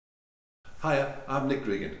Hiya, I'm Nick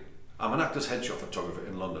Gregan. I'm an actor's headshot photographer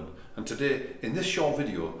in London, and today, in this short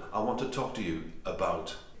video, I want to talk to you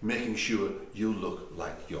about making sure you look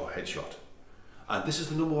like your headshot. And this is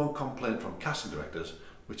the #1 complaint from casting directors,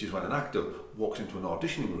 which is when an actor walks into an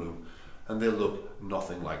auditioning room and they look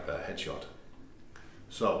nothing like their headshot.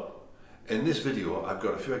 So, in this video, I've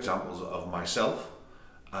got a few examples of myself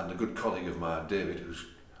and a good colleague of mine, David, who's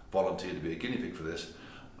volunteered to be a guinea pig for this.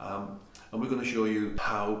 And we're going to show you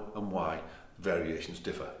how and why variations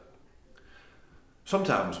differ.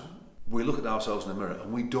 Sometimes we look at ourselves in the mirror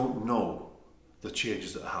and we don't know the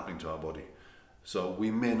changes that are happening to our body. So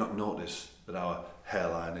we may not notice that our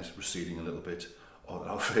hairline is receding a little bit, or that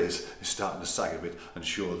our face is starting to sag a bit and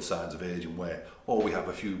show the signs of age and wear, or we have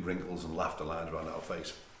a few wrinkles and laughter lines around our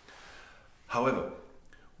face. However,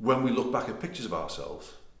 when we look back at pictures of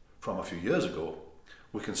ourselves from a few years ago,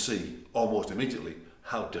 we can see almost immediately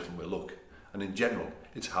how different we look, and in general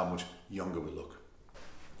it's how much younger we look.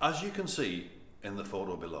 As you can see in the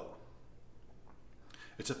photo below,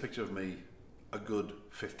 it's a picture of me a good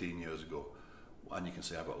 15 years ago, and you can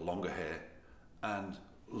see I've got longer hair and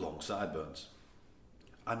long sideburns.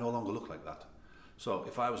 I no longer look like that. So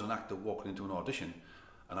if I was an actor walking into an audition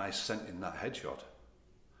and I sent in that headshot,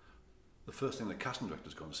 the first thing the casting director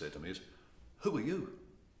is going to say to me is, "Who are you?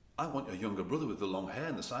 I want your younger brother with the long hair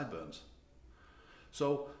and the sideburns."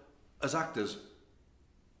 So, as actors,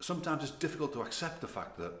 sometimes it's difficult to accept the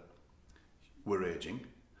fact that we're aging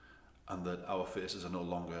and that our faces are no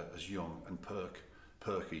longer as young and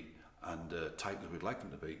perky and tight as we'd like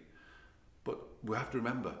them to be. But we have to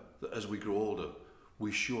remember that as we grow older,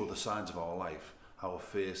 we show the signs of our life. Our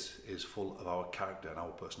face is full of our character and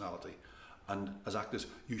our personality. And as actors,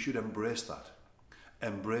 you should embrace that.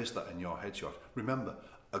 Embrace that in your headshot. Remember,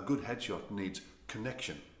 a good headshot needs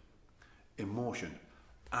connection, emotion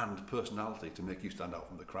and personality to make you stand out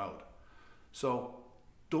from the crowd. So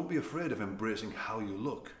don't be afraid of embracing how you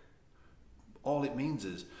look. All it means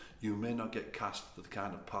is you may not get cast for the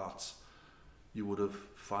kind of parts you would have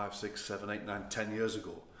 5, 6, 7, 8, 9, 10 years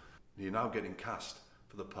ago. You're now getting cast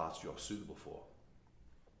for the parts you're suitable for.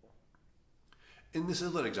 In this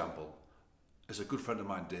other example is a good friend of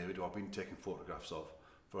mine, David, who I've been taking photographs of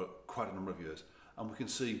for quite a number of years, and we can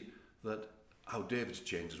see that how David's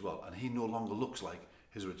changed as well, and he no longer looks like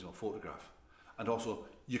his original photograph. And also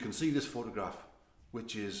you can see this photograph,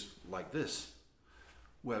 which is like this,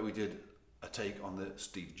 where we did a take on the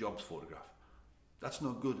Steve Jobs photograph. That's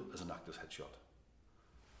no good as an actor's headshot.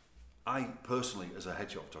 I personally, as a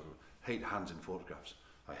headshot photographer, hate hands in photographs.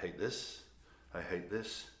 I hate this, I hate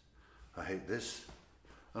this, I hate this,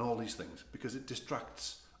 and all these things, because it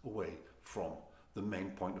distracts away from the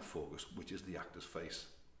main point of focus, which is the actor's face.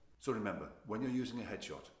 So remember, when you're using a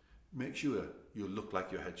headshot, make sure you look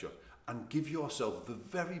like your headshot and give yourself the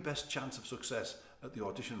very best chance of success at the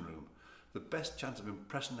audition room, the best chance of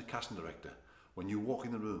impressing the casting director when you walk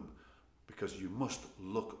in the room, because you must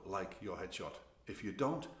look like your headshot. If you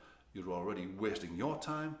don't, you're already wasting your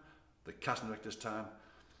time, the casting director's time.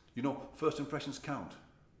 You know, first impressions count.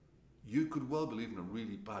 You could well be leaving a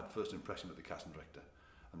really bad first impression with the casting director,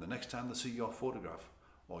 and the next time they see your photograph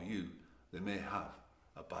or you, they may have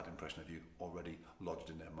a bad impression of you already lodged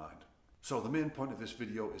in their mind. So the main point of this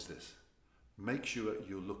video is this: make sure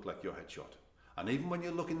you look like your headshot. And even when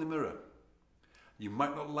you look in the mirror, you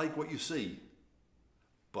might not like what you see,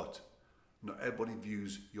 but not everybody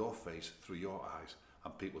views your face through your eyes,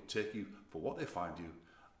 and people take you for what they find you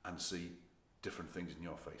and see different things in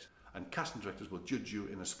your face. And casting directors will judge you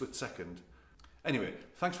in a split second. Anyway,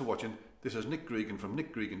 thanks for watching. This is Nick Gregan from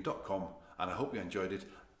nickgregan.com, and I hope you enjoyed it.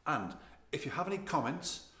 And if you have any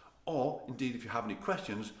comments, or indeed if you have any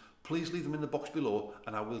questions, please leave them in the box below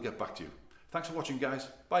and I will get back to you. Thanks for watching, guys.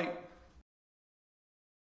 Bye.